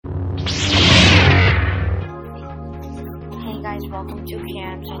welcome to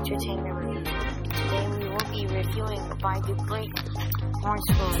Cam's Entertainment Review. Today we will be reviewing By the Great Horn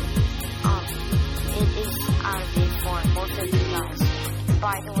Story. It is out of date for most of you guys.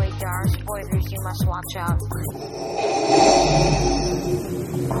 By the way, there are spoilers you must watch out.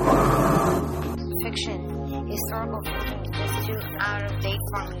 Fiction, historical fiction is too out of date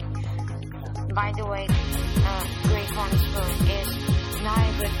for me. By the way, Great Horn Story is not a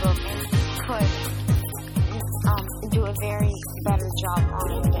good book and could do a very better job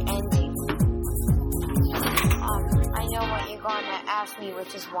on the ending. I know what you're gonna ask me,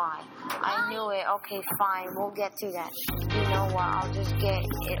 which is why. I knew it. Okay, fine, we'll get to that. You know what? I'll just get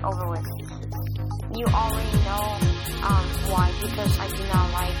it over with. You already know why, because I do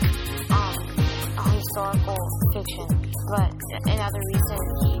not like historical fiction. But another reason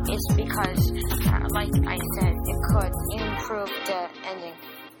is because, like I said, it could improve the ending.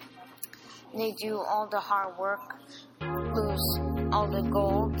 They do all the hard work, lose all the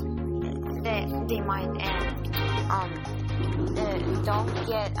gold that they mine, and don't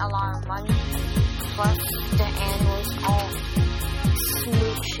get a lot of money. Plus, the end was all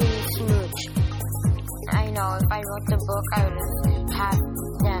smooch. I know if I wrote the book, I would have had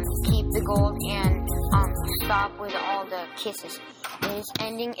them keep the gold and stop with all the kisses. This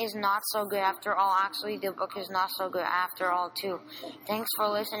ending is not so good after all. Actually, the book is not so good after all, too. Thanks for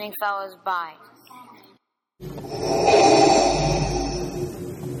listening, fellas. Bye.